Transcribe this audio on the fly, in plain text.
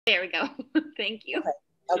There we go. Thank you.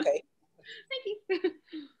 Okay. Thank you.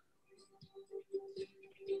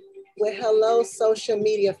 Well, hello, social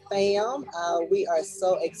media fam. We are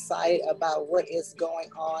so excited about what is going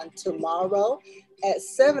on tomorrow at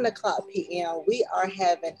 7 o'clock p.m. We are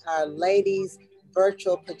having our ladies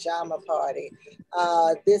virtual pajama party.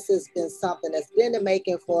 This has been something that's been in the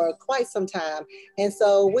making for quite some time. And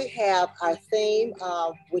so we have our theme,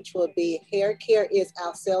 which will be hair care is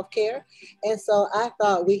our self care. And so I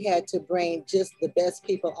thought we had to bring just the best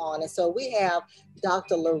people on. And so we have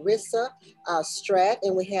Dr. Larissa Strath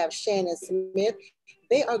and we have Shannon Smith.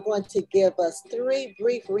 They are going to give us 3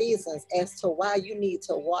 brief reasons as to why you need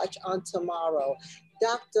to watch on tomorrow.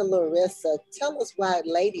 Dr. Larissa, tell us why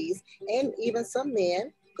ladies and even some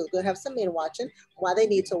men, because we'll have some men watching, why they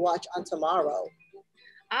need to watch on tomorrow.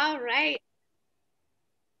 All right.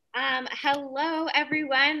 Hello,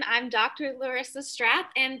 everyone. I'm Dr. Larissa Strath,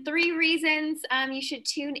 and 3 reasons you should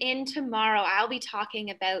tune in tomorrow. I'll be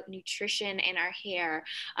talking about nutrition and our hair.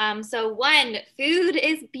 So 1, food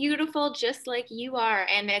is beautiful just like you are,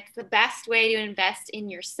 and it's the best way to invest in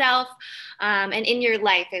yourself and in your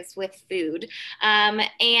life is with food.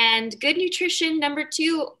 And good nutrition, number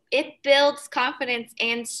 2, it builds confidence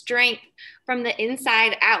and strength from the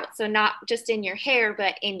inside out. So not just in your hair,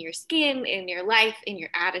 but in your skin, in your life, in your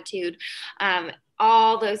attitude,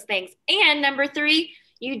 all those things. And number 3,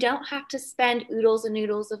 you don't have to spend oodles and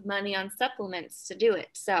noodles of money on supplements to do it.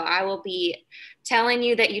 So I will be telling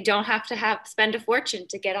you that you don't have to spend a fortune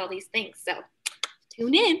to get all these things. So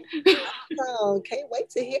tune in. Oh, can't wait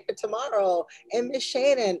to hear it tomorrow. And Miss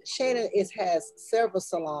Shannon, has several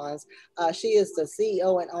salons. She is the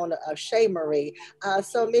CEO and owner of Shea Marie.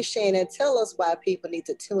 So Miss Shannon, tell us why people need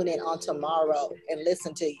to tune in on tomorrow and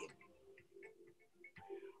listen to you.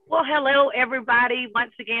 Well, hello, everybody.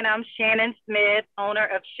 Once again, I'm Shannon Smith, owner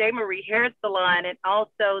of Shea Marie Hair Salon and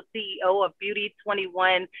also CEO of Beauty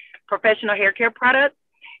 21 Professional Hair Care Products.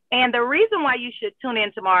 And the reason why you should tune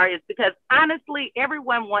in tomorrow is because honestly,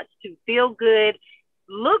 everyone wants to feel good,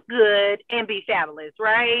 look good, and be fabulous,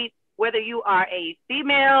 right? Whether you are a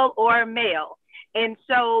female or a male. And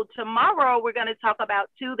so tomorrow we're going to talk about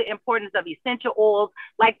too the importance of essential oils,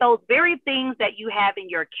 like those very things that you have in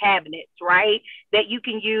your cabinets, right? That you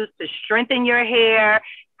can use to strengthen your hair,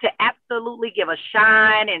 to absolutely give a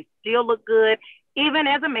shine and still look good. Even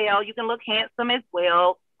as a male, you can look handsome as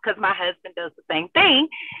well, because my husband does the same thing.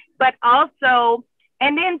 But also,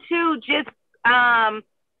 and then too, just knowing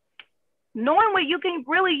what you can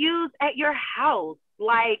really use at your house,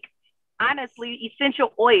 like honestly,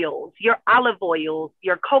 essential oils, your olive oils,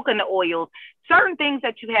 your coconut oils, certain things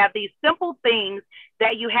that you have, these simple things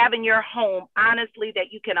that you have in your home, honestly,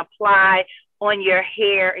 that you can apply on your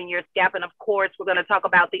hair and your scalp. And of course, we're going to talk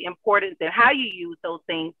about the importance and how you use those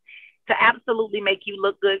things to absolutely make you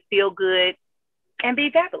look good, feel good, and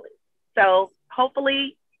be fabulous. So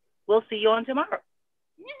hopefully we'll see you on tomorrow.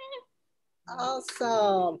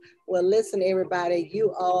 Awesome. Well, listen, everybody,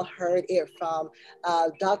 you all heard it from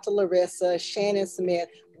Dr. Larissa, Shannon Smith.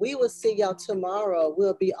 We will see y'all tomorrow.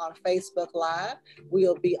 We'll be on Facebook Live.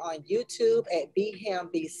 We'll be on YouTube at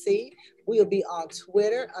BHAMBC. We'll be on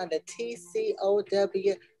Twitter under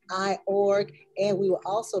TCOWI.org. And we will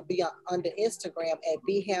also be under Instagram at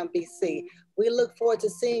BHAMBC. We look forward to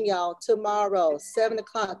seeing y'all tomorrow, 7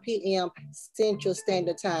 o'clock p.m. Central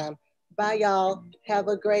Standard Time. Bye, y'all. Have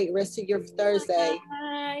a great rest of your Thursday.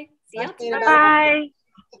 Bye. See you. Bye.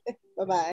 Bye-bye.